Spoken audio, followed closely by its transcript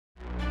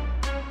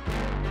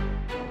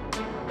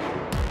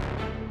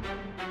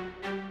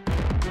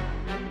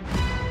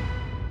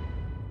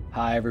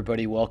Hi,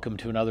 everybody. Welcome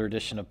to another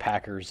edition of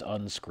Packers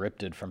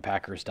Unscripted from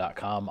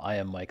Packers.com. I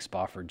am Mike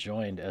Spofford,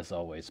 joined, as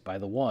always, by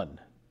the one,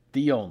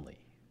 the only,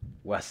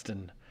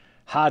 Weston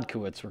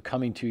Hodkiewicz. We're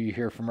coming to you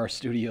here from our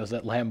studios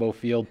at Lambeau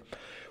Field.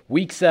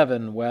 Week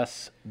 7,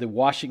 Wes, the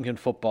Washington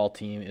football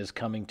team is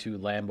coming to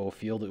Lambeau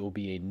Field. It will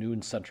be a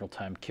noon Central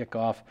Time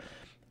kickoff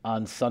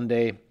on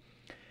Sunday.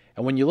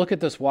 And when you look at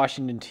this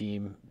Washington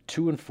team,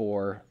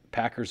 2-4,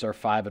 Packers are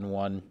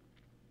 5-1.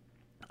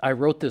 I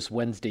wrote this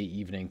Wednesday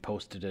evening,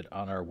 posted it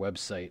on our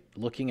website,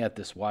 looking at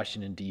this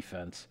Washington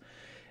defense,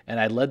 and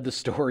I led the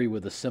story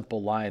with a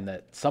simple line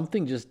that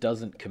something just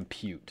doesn't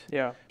compute.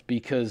 Yeah.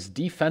 Because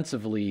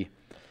defensively,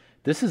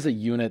 this is a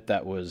unit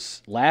that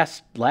was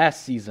last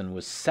season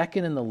was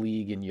second in the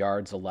league in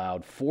yards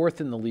allowed, fourth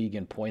in the league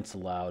in points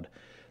allowed,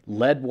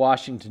 led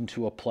Washington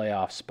to a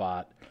playoff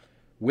spot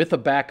with a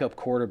backup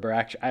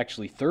quarterback,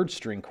 actually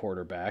third-string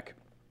quarterback.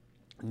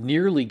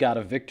 Nearly got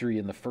a victory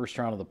in the first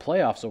round of the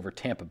playoffs over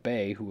Tampa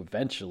Bay, who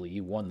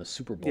eventually won the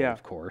Super Bowl,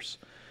 of course.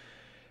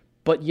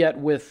 But yet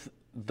with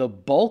the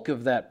bulk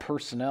of that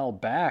personnel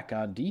back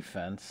on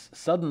defense,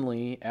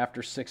 suddenly,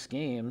 after 6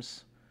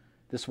 games,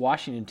 this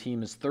Washington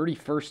team is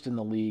 31st in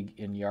the league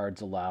in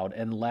yards allowed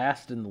and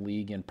last in the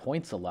league in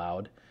points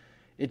allowed.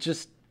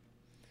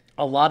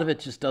 A lot of it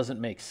just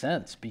doesn't make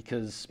sense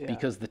because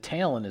the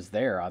talent is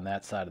there on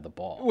that side of the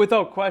ball.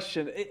 Without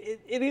question.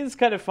 It is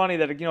kind of funny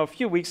that, a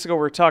few weeks ago we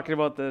were talking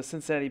about the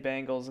Cincinnati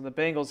Bengals, and the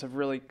Bengals have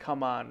really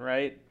come on,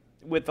 right?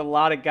 With a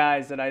lot of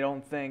guys that I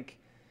don't think,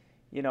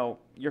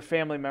 your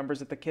family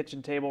members at the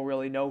kitchen table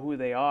really know who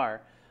they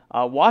are.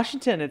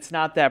 Washington, it's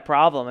not that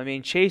problem. I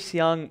mean, Chase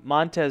Young,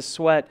 Montez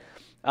Sweat,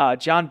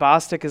 John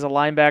Bostic is a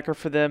linebacker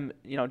for them.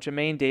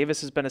 Jermaine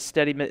Davis has been a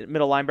steady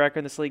middle linebacker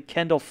in this league.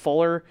 Kendall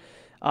Fuller,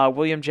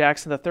 William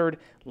Jackson III,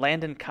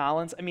 Landon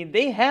Collins. I mean,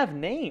 they have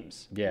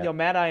names. Yeah.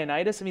 Matt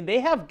Ioannidis. I mean, they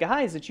have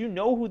guys that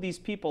who these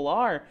people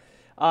are.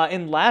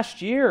 And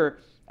last year,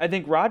 I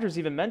think Rodgers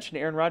even mentioned,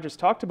 Aaron Rodgers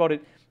talked about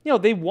it,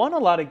 they won a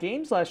lot of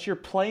games last year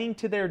playing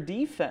to their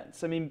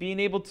defense. I mean, being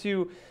able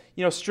to,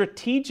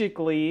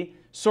 strategically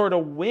sort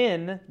of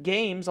win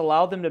games,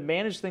 allow them to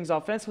manage things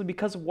offensively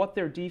because of what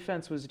their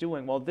defense was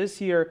doing. Well, this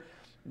year,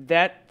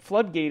 that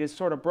floodgate is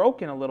sort of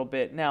broken a little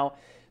bit. Now,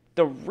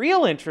 the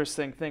real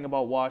interesting thing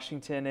about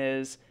Washington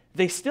is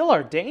they still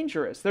are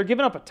dangerous. They're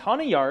giving up a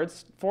ton of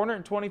yards,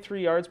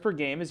 423 yards per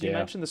game, as you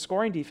mentioned, the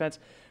scoring defense,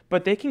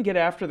 but they can get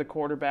after the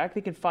quarterback.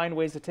 They can find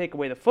ways to take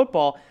away the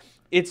football.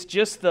 It's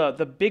just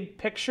the big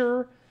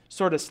picture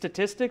sort of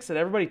statistics that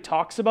everybody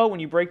talks about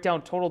when you break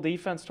down total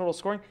defense, total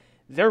scoring.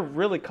 They're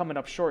really coming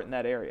up short in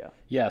that area.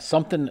 Yeah,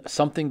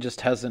 something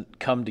just hasn't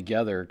come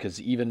together because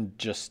even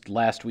just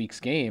last week's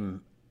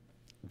game,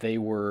 they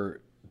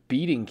were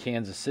beating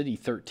Kansas City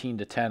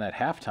 13-10 at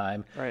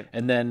halftime, right?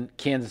 And then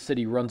Kansas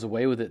City runs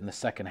away with it in the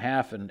second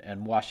half,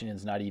 and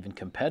Washington's not even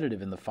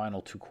competitive in the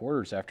final 2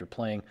 quarters after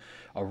playing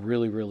a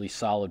really, really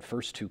solid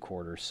first 2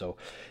 quarters. So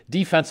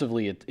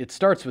defensively, it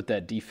starts with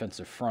that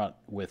defensive front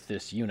with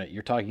this unit.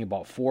 You're talking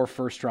about 4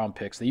 first-round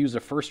picks. They use a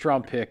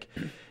first-round pick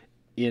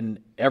in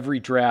every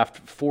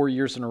draft 4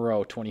 years in a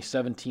row,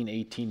 2017,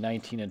 18,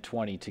 19, and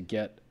 20, to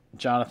get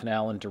Jonathan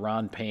Allen,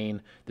 Daron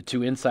Payne, the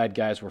 2 inside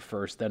guys were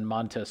first, then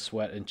Montez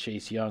Sweat and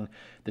Chase Young,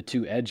 the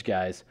 2 edge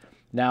guys.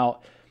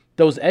 Now,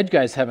 those edge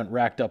guys haven't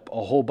racked up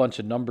a whole bunch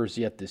of numbers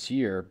yet this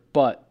year,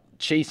 but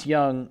Chase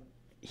Young,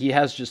 he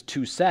has just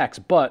 2 sacks,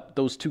 but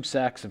those 2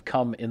 sacks have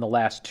come in the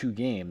last 2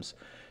 games.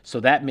 So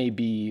that may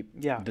be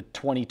the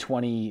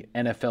 2020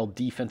 NFL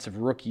Defensive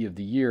Rookie of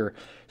the Year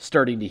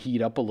starting to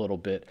heat up a little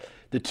bit.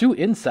 The 2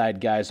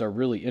 inside guys are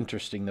really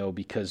interesting, though,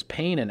 because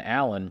Payne and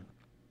Allen,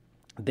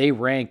 they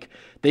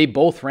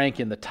both rank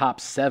in the top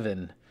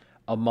 7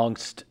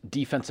 amongst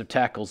defensive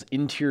tackles,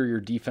 interior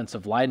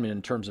defensive linemen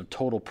in terms of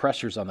total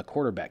pressures on the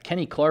quarterback.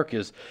 Kenny Clark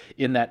is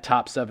in that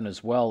top 7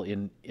 as well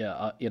in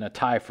a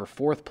tie for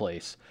 4th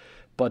place.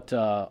 But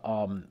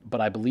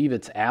I believe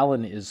it's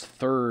Allen is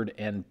 3rd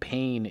and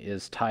Payne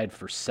is tied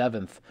for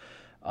 7th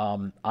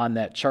on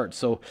that chart.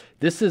 So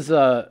this is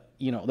the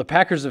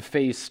Packers have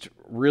faced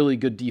really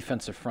good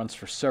defensive fronts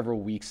for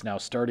several weeks now,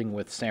 starting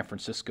with San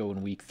Francisco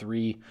in week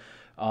 3.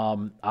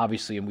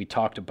 Obviously, and we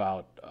talked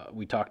about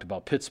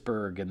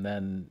Pittsburgh and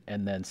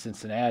then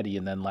Cincinnati,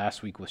 and then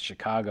last week with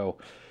Chicago,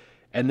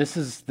 and this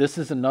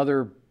is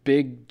another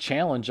big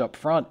challenge up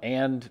front,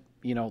 and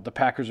the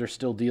Packers are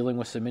still dealing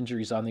with some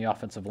injuries on the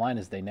offensive line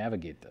as they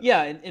navigate this.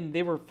 Yeah, and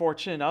they were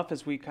fortunate enough,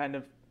 as we kind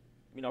of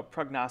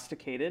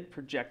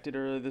projected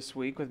earlier this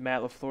week with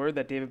Matt LaFleur,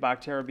 that David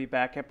Bakhtiari would be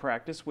back at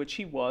practice, which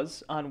he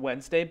was on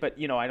Wednesday,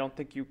 but I don't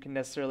think you can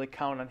necessarily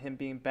count on him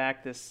being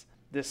back this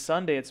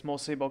Sunday. It's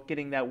mostly about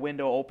getting that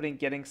window opening,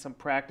 getting some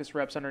practice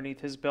reps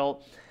underneath his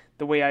belt.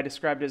 The way I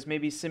described it is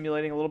maybe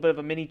simulating a little bit of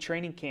a mini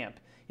training camp,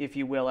 if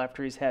you will,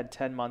 after he's had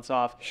 10 months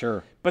off.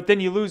 Sure. But then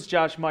you lose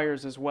Josh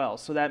Myers as well.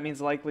 So that means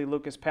likely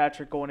Lucas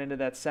Patrick going into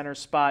that center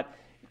spot.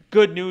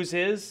 Good news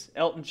is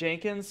Elton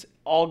Jenkins,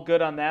 all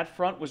good on that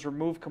front, was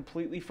removed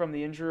completely from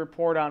the injury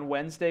report on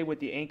Wednesday with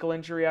the ankle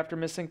injury after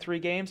missing 3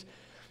 games.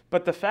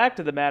 But the fact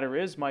of the matter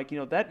is, Mike,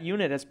 that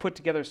unit has put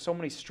together so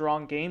many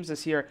strong games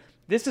this year.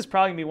 This is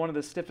probably going to be one of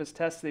the stiffest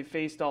tests they've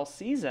faced all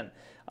season.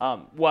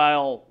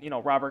 While,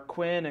 Robert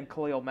Quinn and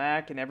Khalil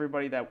Mack and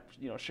everybody that,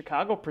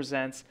 Chicago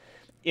presents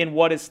in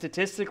what is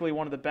statistically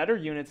one of the better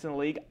units in the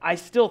league, I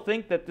still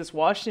think that this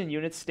Washington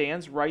unit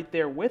stands right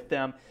there with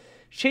them.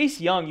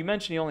 Chase Young, you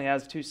mentioned he only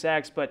has 2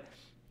 sacks, but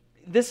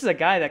this is a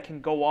guy that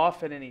can go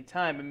off at any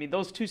time. I mean,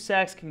 those 2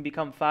 sacks can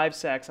become 5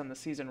 sacks on the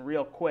season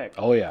real quick.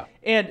 Oh, yeah.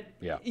 And,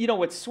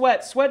 with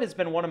Sweat has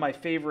been one of my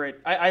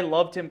favorite. I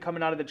loved him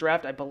coming out of the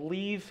draft. I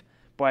believe,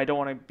 boy, I don't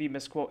want to be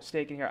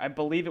mistaken here. I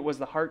believe it was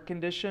the heart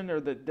condition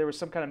or there was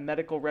some kind of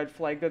medical red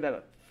flag there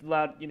that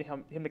allowed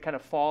him to kind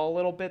of fall a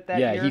little bit that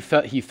year.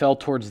 Yeah, he fell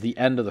towards the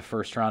end of the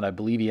first round. I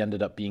believe he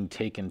ended up being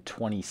taken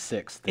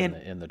 26th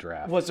in the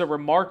draft. Was a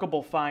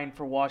remarkable find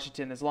for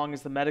Washington as long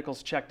as the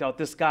medicals checked out.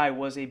 This guy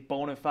was a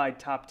bona fide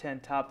top 10,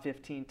 top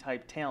 15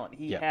 type talent.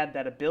 He had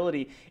that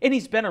ability, and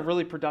he's been a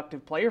really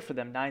productive player for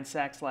them. 9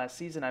 sacks last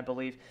season, I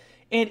believe.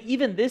 And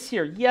even this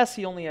year, yes,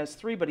 he only has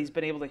 3, but he's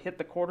been able to hit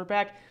the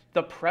quarterback.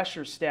 The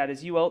pressure stat,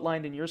 as you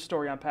outlined in your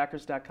story on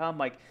Packers.com,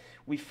 Mike,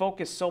 we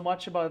focus so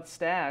much about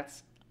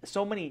stats,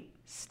 so many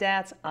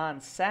stats on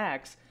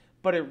sacks,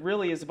 but it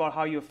really is about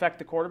how you affect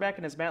the quarterback.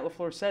 And as Matt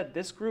LaFleur said,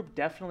 this group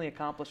definitely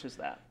accomplishes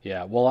that.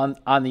 Yeah, well,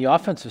 on the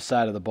offensive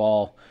side of the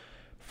ball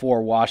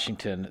for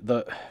Washington,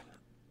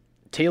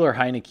 Taylor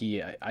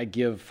Heinicke, I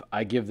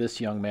give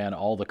this young man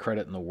all the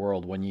credit in the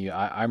world.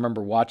 I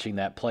remember watching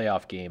that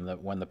playoff game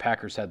when the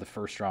Packers had the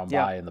first round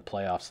bye in the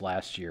playoffs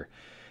last year,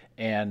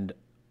 and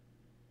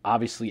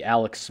obviously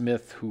Alex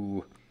Smith,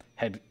 who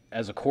had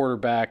as a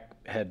quarterback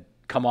had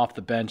come off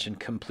the bench and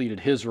completed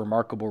his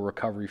remarkable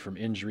recovery from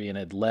injury and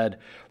had led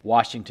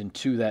Washington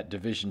to that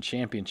division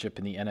championship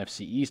in the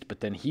NFC East, but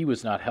then he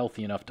was not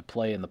healthy enough to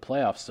play in the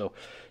playoffs. So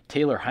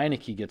Taylor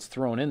Heinicke gets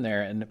thrown in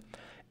there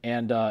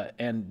and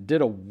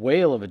did a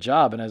whale of a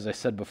job. And as I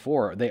said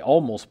before, they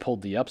almost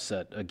pulled the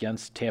upset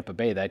against Tampa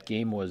Bay. That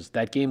game was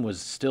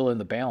still in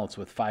the balance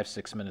with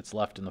 5-6 minutes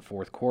left in the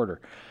fourth quarter.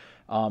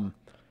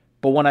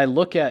 But when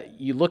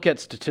you look at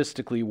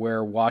statistically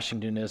where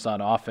Washington is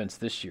on offense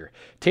this year,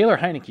 Taylor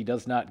Heinicke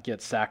does not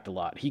get sacked a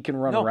lot. He can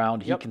run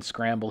around, he can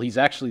scramble. He's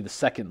actually the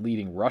second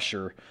leading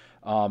rusher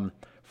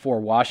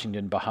for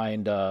Washington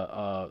behind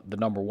the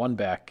number 1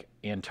 back,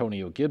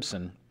 Antonio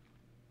Gibson.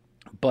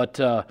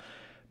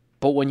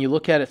 But when you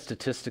look at it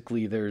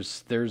statistically,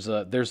 there's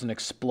an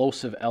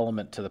explosive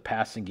element to the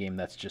passing game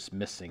that's just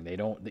missing.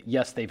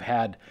 They've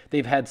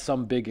had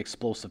some big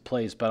explosive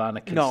plays, but on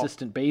a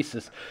consistent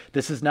basis,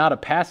 this is not a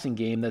passing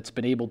game that's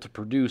been able to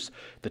produce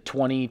the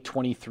 20,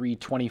 23,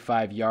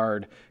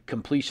 25-yard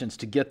completions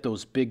to get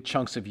those big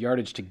chunks of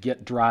yardage to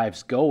get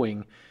drives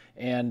going.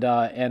 And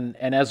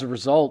as a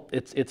result,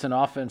 it's an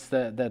offense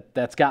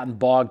that's gotten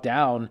bogged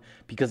down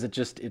because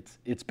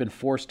it's been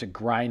forced to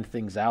grind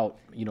things out,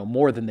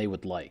 more than they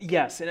would like.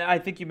 Yes, and I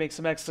think you make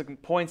some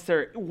excellent points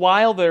there.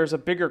 While there's a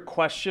bigger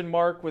question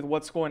mark with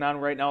what's going on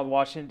right now with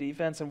Washington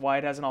defense and why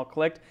it hasn't all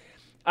clicked,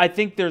 I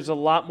think there's a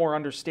lot more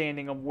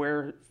understanding of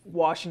where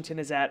Washington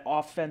is at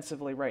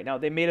offensively right now.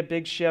 They made a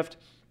big shift.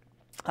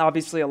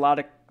 Obviously, a lot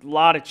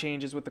of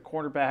changes with the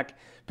cornerback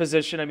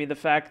position. I mean, the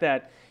fact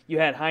that you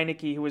had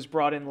Heinicke, who was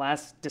brought in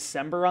last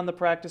December on the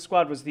practice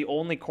squad, was the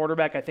only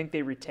quarterback I think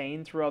they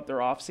retained throughout their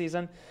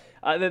offseason.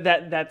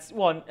 That's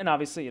and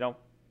obviously,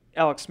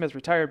 Alex Smith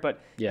retired, but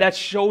that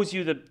shows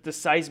you the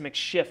seismic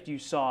shift you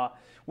saw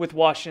with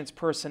Washington's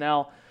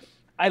personnel.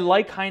 I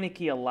like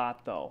Heinicke a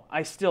lot, though.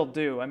 I still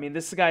do. I mean,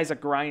 this guy's a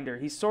grinder.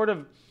 He sort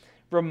of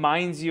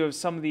reminds you of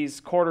some of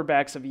these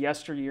quarterbacks of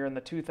yesteryear in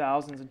the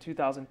 2000s and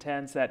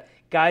 2010s, that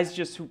guys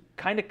just who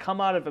kind of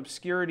come out of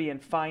obscurity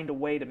and find a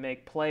way to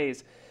make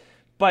plays.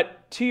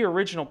 But to your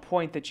original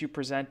point that you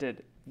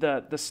presented,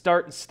 the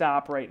start and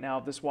stop right now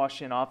of this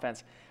Washington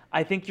offense,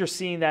 I think you're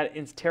seeing that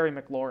in Terry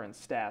McLaurin's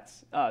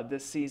stats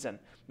this season.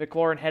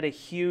 McLaurin had a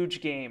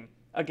huge game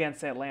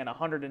against Atlanta,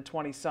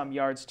 120-some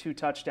yards, 2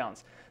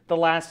 touchdowns. The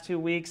last 2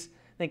 weeks,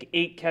 I think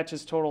 8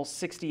 catches total,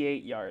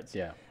 68 yards.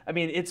 Yeah. I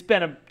mean, it's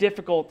been a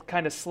difficult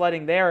kind of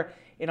sledding there.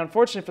 And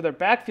unfortunately for their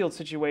backfield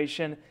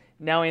situation,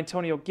 now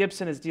Antonio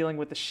Gibson is dealing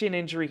with a shin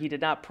injury. He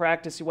did not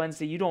practice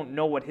Wednesday. You don't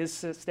know what his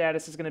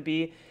status is going to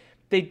be.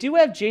 They do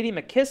have J.D.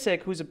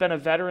 McKissick, who's been a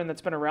veteran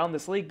that's been around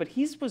this league, but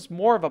he was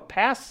more of a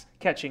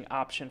pass-catching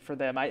option for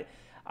them.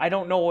 I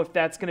don't know if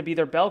that's going to be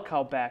their bell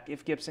cow back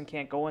if Gibson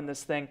can't go in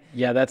this thing.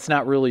 Yeah, that's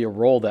not really a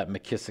role that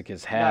McKissick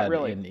has had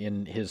really.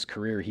 in his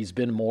career. He's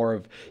been more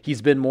of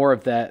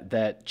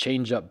that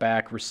change-up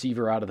back,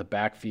 receiver out of the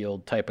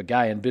backfield type of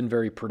guy, and been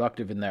very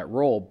productive in that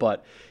role.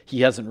 But he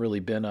hasn't really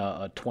been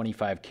a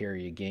 25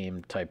 carry a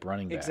game type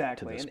running back.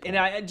 Exactly, to this and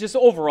I just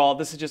overall,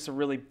 this is just a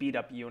really beat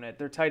up unit.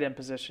 Their tight end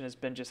position has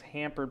been just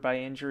hampered by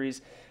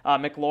injuries.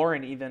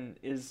 McLaurin even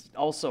is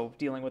also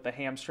dealing with a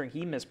hamstring.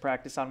 He missed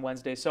practice on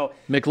Wednesday. So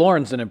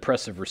McLaurin's an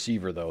impressive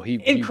receiver, though.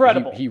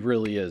 Incredible. He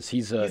really is.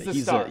 He's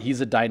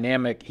a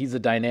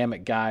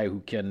dynamic guy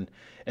who can,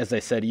 as I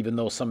said, even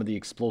though some of the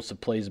explosive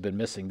plays have been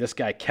missing, this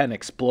guy can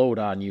explode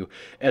on you,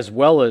 as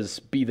well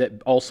as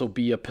also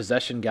be a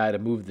possession guy to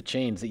move the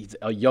chains. He's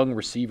a young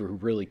receiver who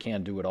really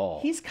can do it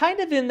all. He's kind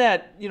of in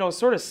that,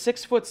 sort of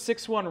 6',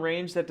 6'1"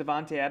 range that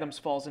Devontae Adams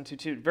falls into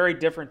too. Very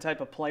different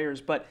type of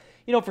players, but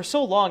for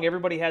so long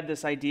everybody had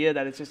this idea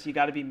that it's just you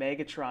got to be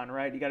Megatron,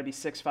 right? You got to be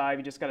 6'5",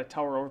 you just got to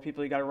tower over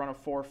people, you got to run a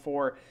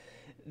 4.4.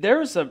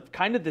 There's a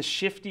kind of the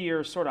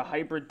shiftier sort of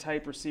hybrid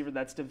type receiver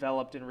that's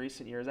developed in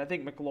recent years. I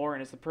think McLaurin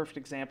is the perfect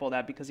example of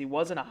that because he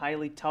wasn't a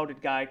highly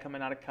touted guy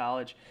coming out of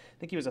college. I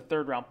think he was a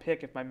third-round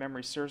pick, if my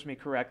memory serves me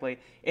correctly.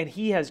 And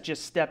he has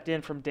just stepped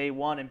in from day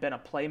one and been a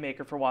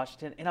playmaker for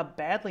Washington, and a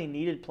badly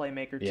needed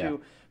playmaker, too,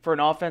 for an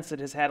offense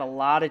that has had a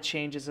lot of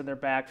changes in their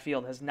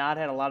backfield, has not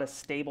had a lot of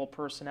stable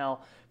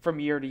personnel from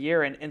year to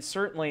year. And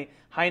certainly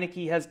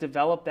Heineke has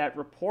developed that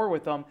rapport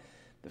with them.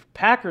 The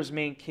Packers'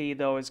 main key,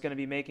 though, is going to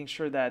be making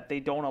sure that they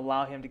don't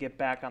allow him to get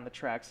back on the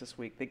tracks this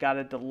week. They got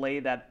to delay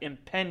that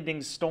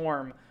impending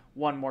storm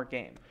one more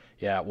game.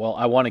 Yeah, well,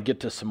 I want to get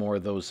to some more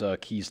of those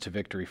keys to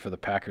victory for the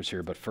Packers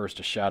here, but first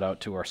a shout-out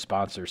to our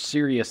sponsor.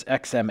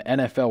 SiriusXM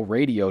NFL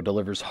Radio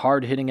delivers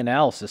hard-hitting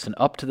analysis and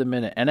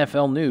up-to-the-minute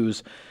NFL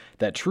news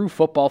that true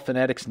football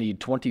fanatics need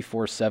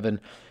 24/7,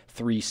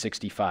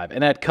 365.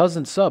 And at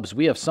Cousin Subs,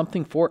 we have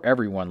something for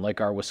everyone,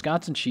 like our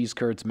Wisconsin cheese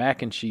curds,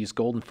 mac and cheese,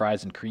 golden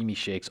fries, and creamy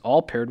shakes,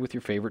 all paired with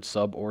your favorite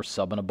sub or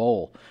sub in a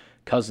bowl.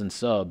 Cousin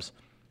Subs,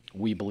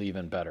 we believe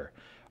in better.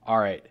 All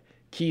right,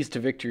 keys to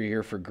victory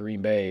here for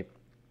Green Bay.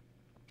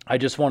 I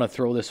just want to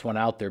throw this one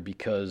out there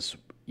because,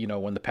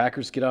 when the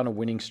Packers get on a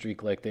winning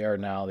streak like they are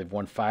now, they've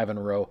won 5 in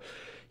a row,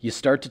 you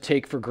start to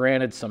take for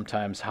granted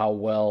sometimes how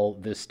well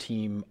this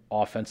team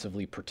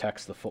offensively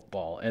protects the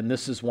football. And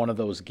this is one of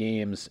those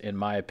games, in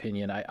my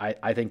opinion.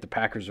 I think the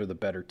Packers are the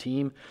better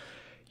team.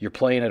 You're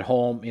playing at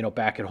home,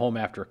 back at home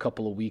after a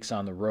couple of weeks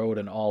on the road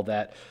and all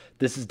that.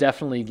 This is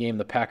definitely a game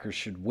the Packers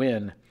should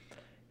win.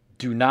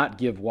 Do not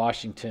give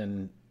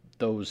Washington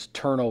those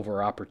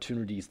turnover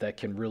opportunities that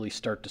can really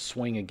start to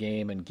swing a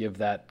game and give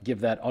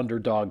that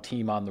underdog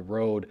team on the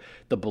road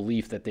the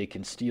belief that they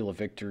can steal a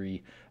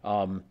victory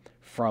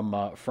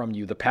from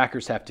you. The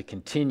Packers have to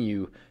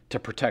continue to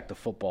protect the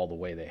football the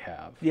way they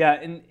have. Yeah,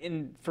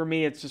 and for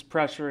me, it's just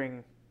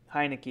pressuring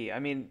Heineke. I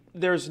mean,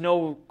 there's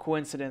no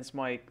coincidence,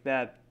 Mike,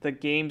 that the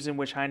games in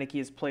which Heineke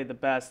has played the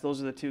best,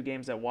 those are the 2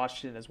 games that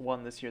Washington has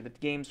won this year. The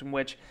games in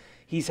which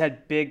he's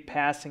had big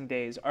passing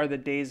days are the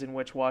days in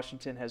which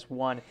Washington has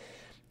won.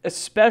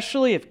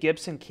 Especially if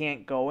Gibson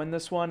can't go in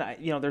this one.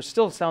 There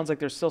still sounds like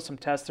there's still some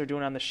tests they're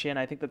doing on the shin.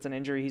 I think that's an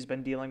injury he's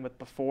been dealing with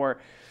before.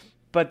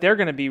 But they're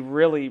going to be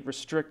really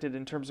restricted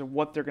in terms of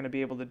what they're going to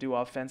be able to do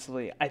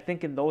offensively. I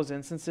think in those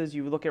instances,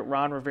 you look at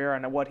Ron Rivera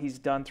and what he's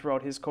done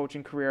throughout his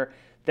coaching career,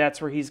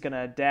 that's where he's going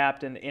to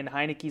adapt. And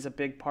Heineke's a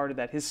big part of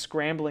that. His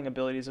scrambling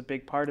ability is a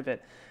big part of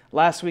it.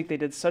 Last week, they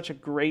did such a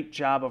great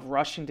job of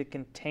rushing to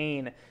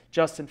contain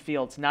Justin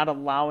Fields, not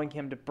allowing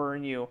him to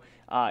burn you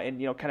and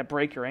kind of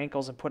break your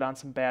ankles and put on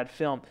some bad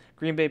film.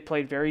 Green Bay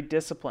played very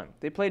disciplined.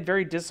 They played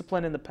very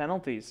disciplined in the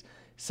penalties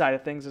side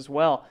of things as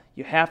well.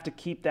 You have to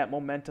keep that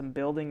momentum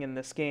building in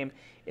this game.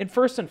 And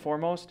first and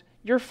foremost,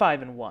 you're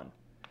 5-1.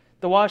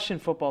 The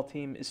Washington football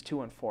team is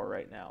 2-4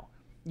 right now.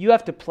 You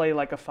have to play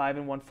like a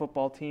 5-1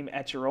 football team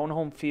at your own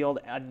home field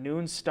at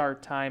noon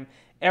start time,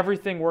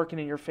 everything working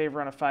in your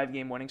favor on a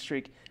 5-game winning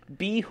streak.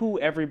 Be who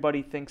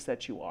everybody thinks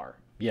that you are.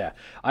 Yeah,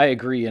 I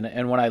agree. And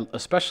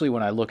especially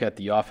when I look at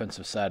the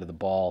offensive side of the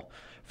ball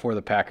for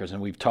the Packers,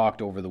 and we've talked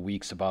over the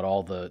weeks about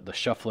all the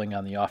shuffling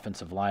on the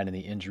offensive line and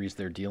the injuries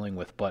they're dealing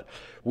with, but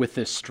with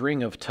this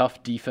string of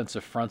tough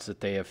defensive fronts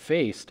that they have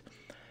faced,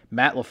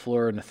 Matt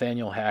LaFleur,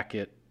 Nathaniel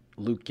Hackett,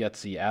 Luke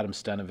Getsy, Adam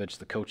Stenavich,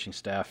 the coaching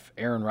staff,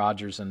 Aaron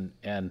Rodgers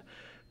and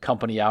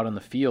company out in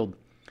the field,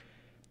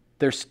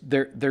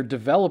 they're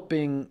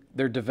developing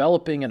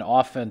an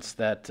offense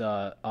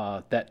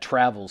that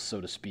travels,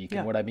 so to speak. Yeah.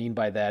 And what I mean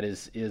by that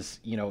is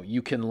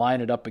you can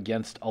line it up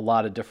against a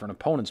lot of different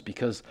opponents,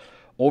 because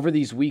over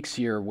these weeks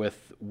here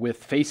with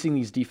facing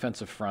these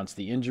defensive fronts,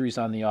 the injuries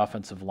on the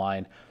offensive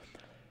line,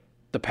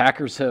 the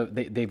Packers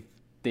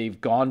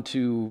they've gone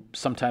to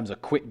sometimes a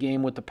quick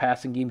game with the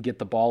passing game, get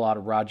the ball out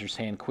of Rodgers'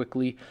 hand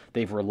quickly.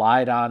 They've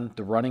relied on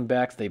the running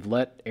backs. They've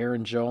let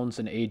Aaron Jones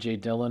and A.J.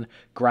 Dillon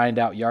grind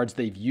out yards.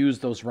 They've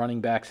used those running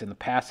backs in the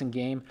passing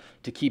game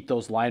to keep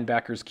those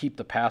linebackers, keep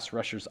the pass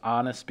rushers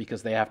honest,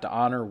 because they have to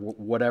honor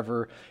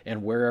whatever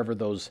and wherever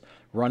those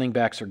running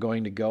backs are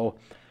going to go.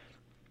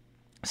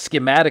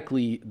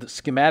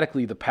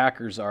 Schematically, the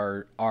Packers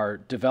are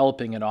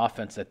developing an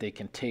offense that they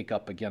can take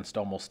up against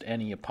almost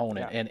any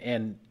opponent,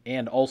 yeah,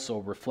 and also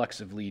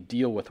reflexively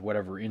deal with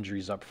whatever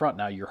injuries up front.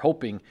 Now, you're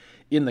hoping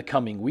in the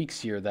coming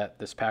weeks here that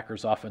this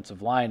Packers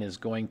offensive line is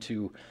going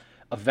to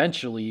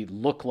eventually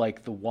look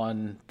like the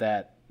one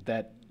that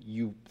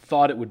you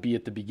thought it would be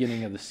at the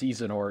beginning of the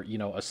season, or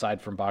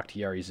aside from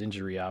Bakhtiari's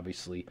injury,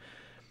 obviously.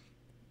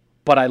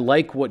 But I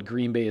like what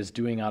Green Bay is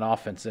doing on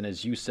offense, and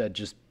as you said,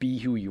 just be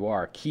who you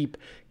are. Keep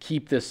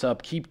this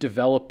up. Keep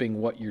developing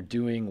what you're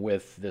doing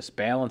with this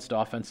balanced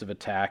offensive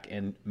attack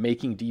and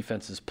making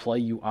defenses play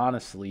you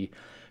honestly,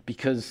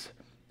 because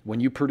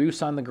when you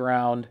produce on the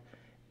ground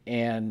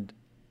and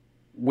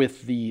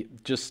with the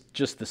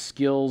just the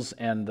skills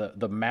and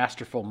the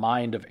masterful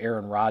mind of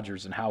Aaron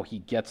Rodgers and how he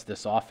gets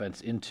this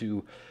offense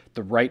into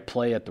the right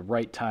play at the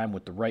right time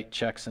with the right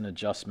checks and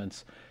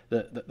adjustments,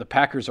 the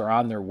Packers are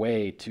on their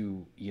way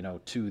to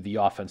the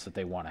offense that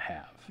they want to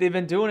have. They've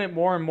been doing it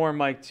more and more,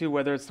 Mike, too,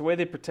 whether it's the way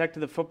they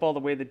protected the football, the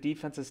way the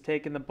defense has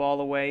taken the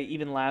ball away.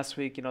 Even last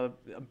week, a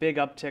big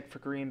uptick for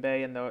Green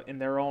Bay in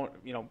their own,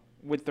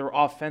 with their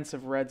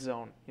offensive red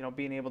zone,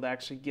 being able to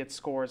actually get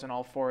scores on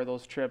all 4 of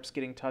those trips,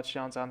 getting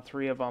touchdowns on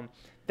 3 of them.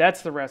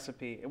 That's the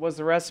recipe. It was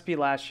the recipe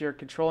last year,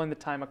 controlling the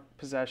time of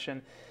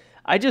possession.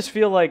 I just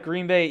feel like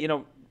Green Bay,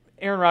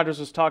 Aaron Rodgers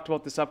was talked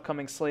about this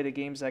upcoming slate of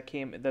games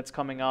that's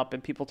coming up,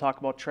 and people talk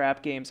about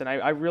trap games, and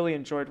I really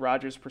enjoyed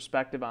Rodgers'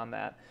 perspective on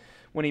that.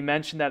 When he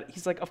mentioned that,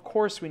 he's like, of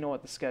course we know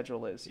what the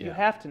schedule is. Yeah. You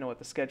have to know what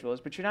the schedule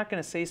is, but you're not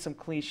going to say some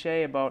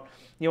cliche about,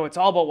 it's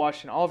all about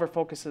Washington. All of our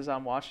focus is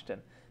on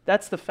Washington.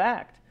 That's the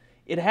fact.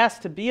 It has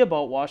to be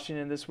about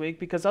Washington this week,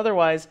 because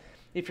otherwise,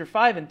 if you're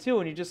 5-2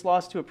 and you just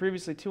lost to a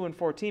previously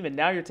 2-4 team, and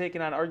now you're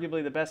taking on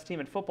arguably the best team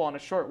in football in a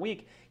short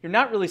week, you're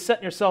not really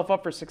setting yourself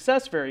up for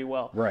success very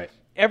well. Right.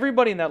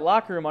 Everybody in that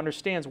locker room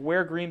understands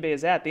where Green Bay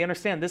is at. They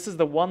understand this is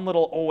the one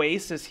little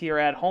oasis here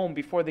at home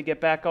before they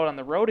get back out on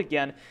the road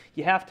again.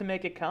 You have to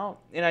make it count.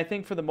 And I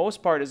think for the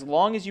most part, as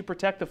long as you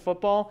protect the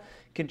football,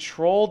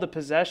 control the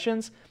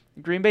possessions,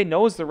 Green Bay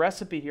knows the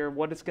recipe here,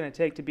 what it's going to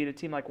take to beat a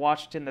team like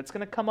Washington that's going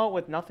to come out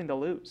with nothing to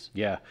lose.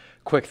 Yeah.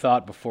 Quick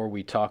thought before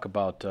we talk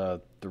about the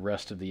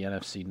rest of the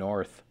NFC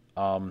North.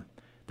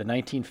 The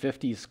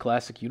 1950s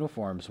classic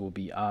uniforms will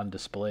be on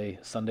display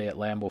Sunday at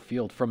Lambeau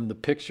Field. From the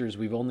pictures,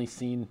 we've only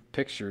seen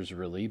pictures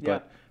really,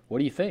 but what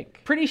do you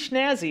think? Pretty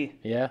snazzy.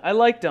 Yeah. I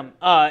liked them.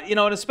 And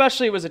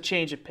especially it was a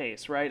change of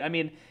pace, right? I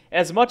mean,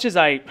 as much as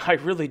I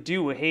really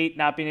do hate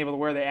not being able to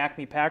wear the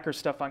Acme Packers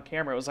stuff on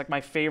camera, it was like my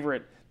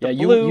favorite.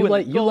 You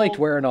liked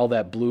wearing all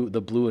that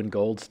the blue and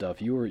gold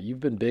stuff. You've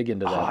been big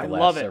into that. I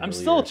love it. I'm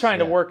still trying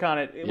to work on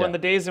it when the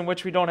days in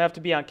which we don't have to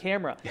be on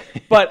camera.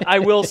 But I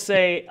will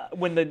say,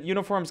 when the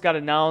uniforms got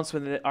announced,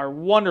 when our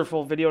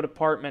wonderful video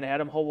department,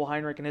 Adam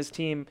Hobel-Heinrich and his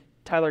team,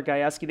 Tyler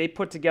Gajewski, they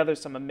put together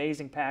some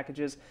amazing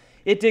packages.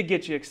 It did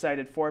get you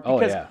excited for it,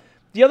 because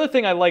the other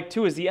thing I like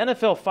too is the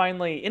NFL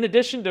finally, in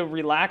addition to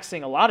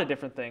relaxing a lot of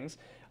different things,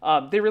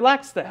 they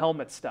relaxed the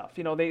helmet stuff.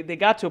 They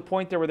got to a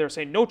point there where they were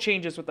saying no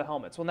changes with the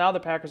helmets. Well, now the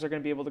Packers are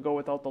going to be able to go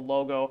without the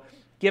logo,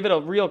 give it a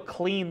real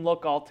clean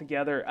look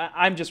altogether.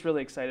 I'm just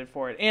really excited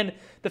for it. And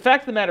the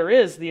fact of the matter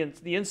is, the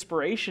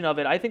inspiration of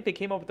it, I think they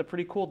came up with a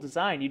pretty cool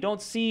design. You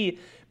don't see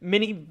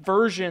many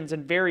versions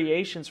and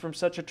variations from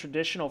such a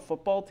traditional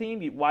football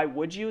team. Why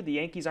would you? The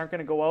Yankees aren't going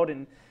to go out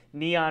in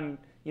neon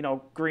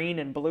green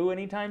and blue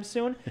anytime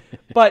soon.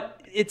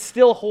 But it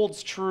still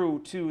holds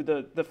true to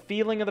the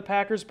feeling of the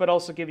Packers, but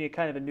also giving you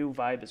kind of a new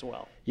vibe as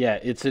well. Yeah,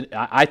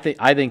 I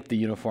think the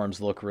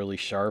uniforms look really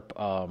sharp.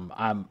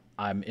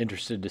 I'm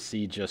interested to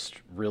see just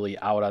really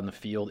out on the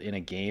field in a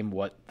game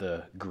what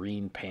the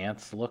green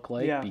pants look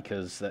like,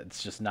 because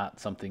that's just not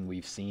something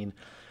we've seen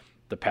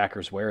the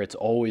Packers wear. It's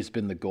always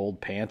been the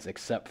gold pants,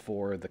 except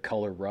for the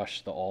color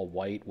rush, the all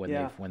white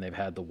when they've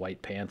had the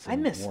white pants. I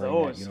miss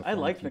those. I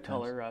like the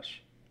color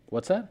rush.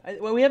 What's that?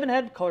 We haven't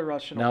had color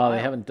rush in a while. No,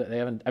 they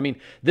haven't. I mean,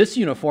 this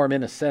uniform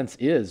in a sense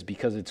is,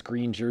 because it's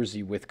green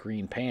jersey with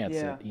green pants.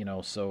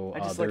 Yeah. So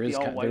there is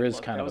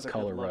kind of a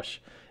color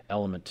rush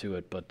element to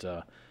it. But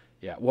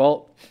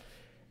well,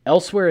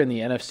 elsewhere in the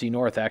NFC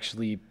North,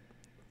 actually,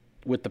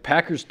 with the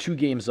Packers 2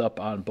 games up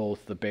on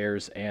both the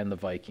Bears and the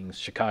Vikings,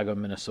 Chicago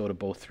and Minnesota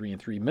both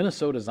 3-3.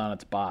 Minnesota's on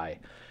its bye.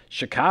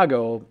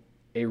 Chicago,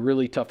 a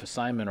really tough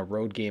assignment, a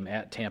road game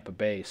at Tampa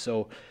Bay.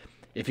 So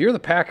if you're the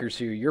Packers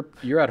here,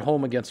 you're at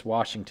home against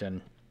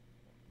Washington.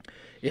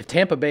 If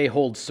Tampa Bay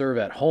holds serve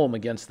at home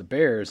against the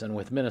Bears, and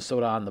with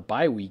Minnesota on the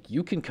bye week,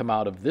 you can come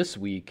out of this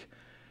week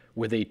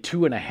with a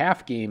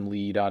 2.5 game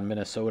lead on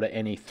Minnesota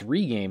and a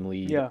 3 game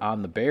lead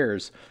on the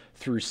Bears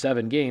through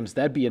 7 games.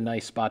 That'd be a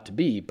nice spot to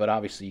be, but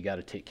obviously you got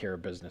to take care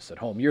of business at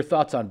home. Your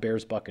thoughts on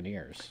Bears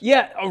Buccaneers?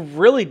 Yeah, a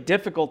really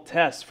difficult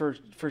test for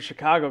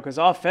Chicago, because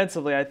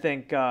offensively, I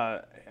think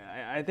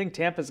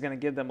Tampa's going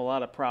to give them a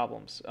lot of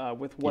problems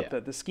with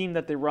what the scheme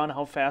that they run,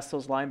 how fast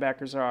those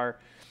linebackers are.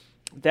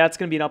 That's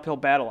going to be an uphill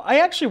battle. I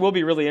actually will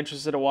be really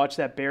interested to watch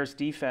that Bears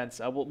defense.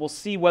 We'll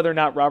see whether or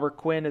not Robert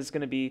Quinn is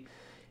going to be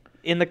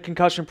in the the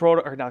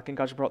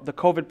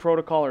COVID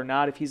protocol or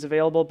not, if he's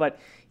available. But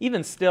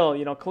even still,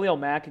 Khalil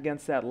Mack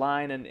against that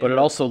line. But it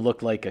also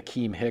looked like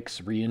Akeem Hicks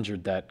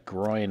re-injured that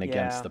groin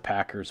against the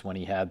Packers when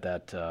he had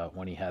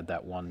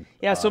that one.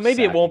 Yeah, so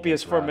maybe it won't be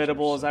as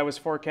formidable as I was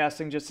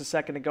forecasting just a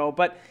second ago.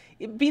 But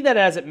be that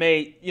as it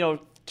may,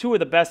 2 of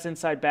the best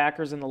inside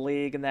backers in the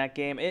league in that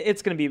game.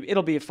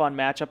 It'll be a fun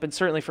matchup, and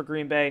certainly for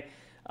Green Bay,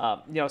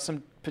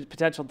 some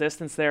potential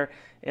distance there.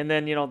 And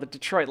then the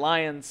Detroit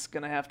Lions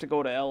going to have to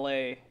go to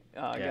L.A.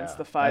 against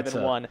the that's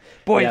 5-1.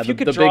 Boy, yeah, if you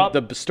could the drop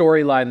the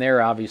storyline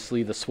there,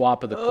 obviously the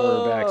swap of the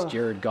quarterbacks,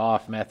 Jared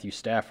Goff, Matthew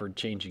Stafford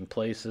changing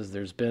places.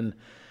 There's been,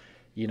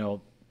 the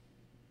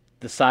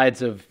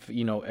sides have,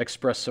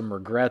 expressed some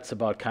regrets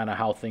about kind of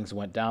how things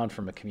went down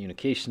from a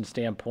communication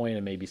standpoint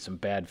and maybe some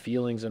bad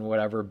feelings and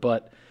whatever.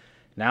 But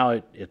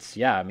now it's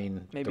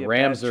Maybe the a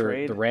Rams bad are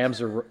trade. the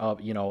Rams are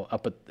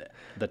up at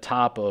the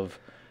top of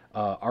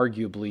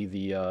arguably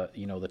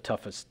the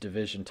toughest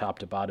division, top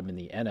to bottom in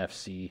the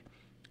NFC.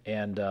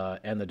 And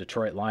the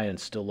Detroit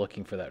Lions still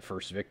looking for that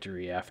first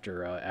victory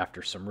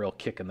after some real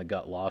kick in the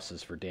gut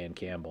losses for Dan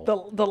Campbell.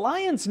 The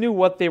Lions knew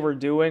what they were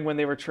doing when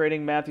they were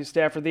trading Matthew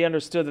Stafford. They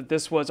understood that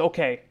this was,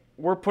 okay,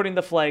 we're putting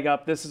the flag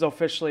up. This is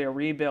officially a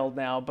rebuild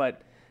now.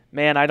 But,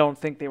 man, I don't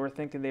think they were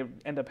thinking they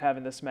would end up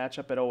having this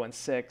matchup at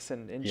 0-6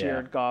 and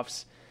Jared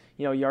Goff's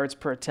yards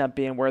per attempt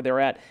being where they're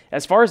at.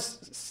 As far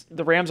as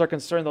the Rams are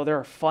concerned, though, they're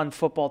a fun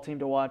football team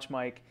to watch,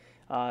 Mike.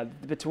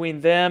 Between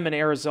them and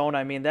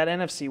Arizona, that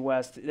NFC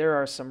West, there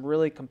are some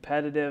really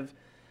competitive.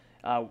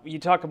 You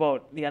talk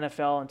about the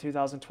NFL in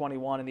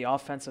 2021 and the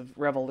offensive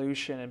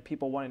revolution and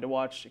people wanting to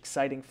watch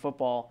exciting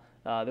football.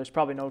 There's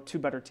probably no two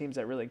better teams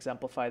that really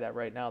exemplify that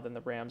right now than the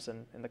Rams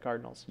and the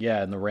Cardinals.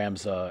 Yeah, and the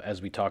Rams,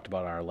 as we talked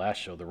about on our last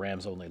show, the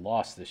Rams only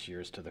lost this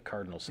year is to the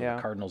Cardinals. So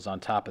the Cardinals on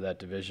top of that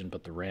division,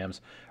 but the Rams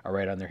are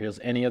right on their heels.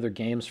 Any other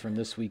games from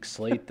this week's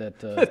slate that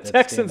the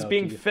Texans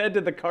being fed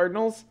to the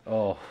Cardinals?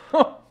 Oh,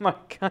 my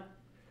God.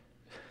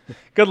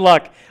 Good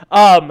luck.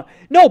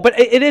 No, but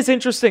it is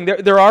interesting.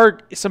 There are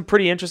some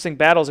pretty interesting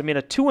battles. A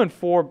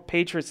 2-4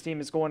 Patriots team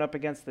is going up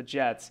against the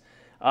Jets.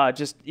 And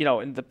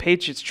the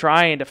Patriots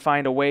trying to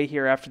find a way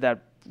here after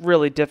that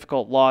really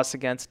difficult loss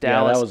against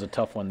Dallas. Yeah, that was a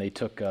tough one. They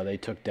took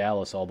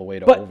Dallas all the way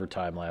to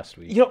overtime last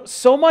week.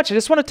 So much. I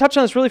just want to touch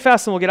on this really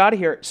fast, and we'll get out of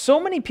here. So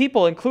many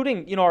people,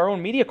 including our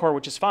own media corps,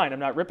 which is fine. I'm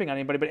not ripping on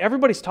anybody, but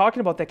everybody's talking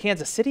about that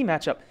Kansas City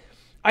matchup.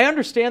 I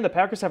understand the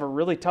Packers have a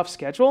really tough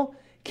schedule.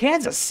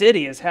 Kansas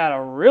City has had a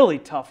really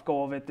tough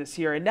go of it this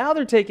year, and now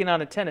they're taking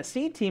on a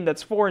Tennessee team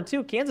that's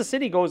 4-2. Kansas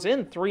City goes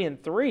in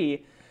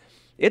 3-3.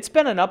 It's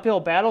been an uphill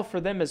battle for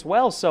them as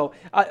well. So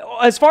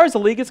as far as the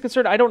league is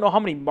concerned, I don't know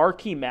how many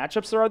marquee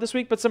matchups there are this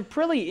week, but some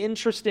pretty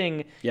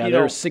interesting. Yeah,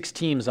 there are 6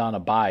 teams on a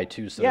bye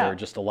too, so there are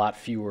just a lot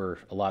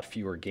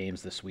fewer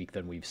games this week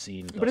than we've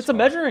seen. But it's a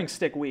measuring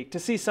stick week to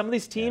see some of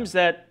these teams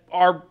that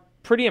are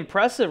pretty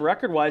impressive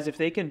record-wise if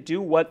they can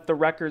do what the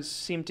records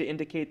seem to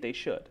indicate they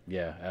should.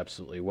 Yeah,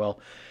 absolutely.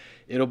 Well,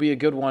 it'll be a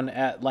good one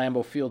at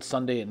Lambeau Field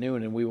Sunday at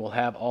noon, and we will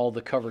have all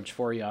the coverage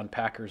for you on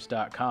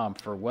Packers.com.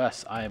 For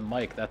Wes, I am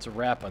Mike. That's a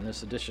wrap on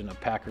this edition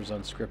of Packers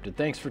Unscripted.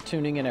 Thanks for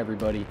tuning in,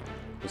 everybody.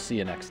 We'll see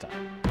you next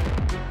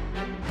time.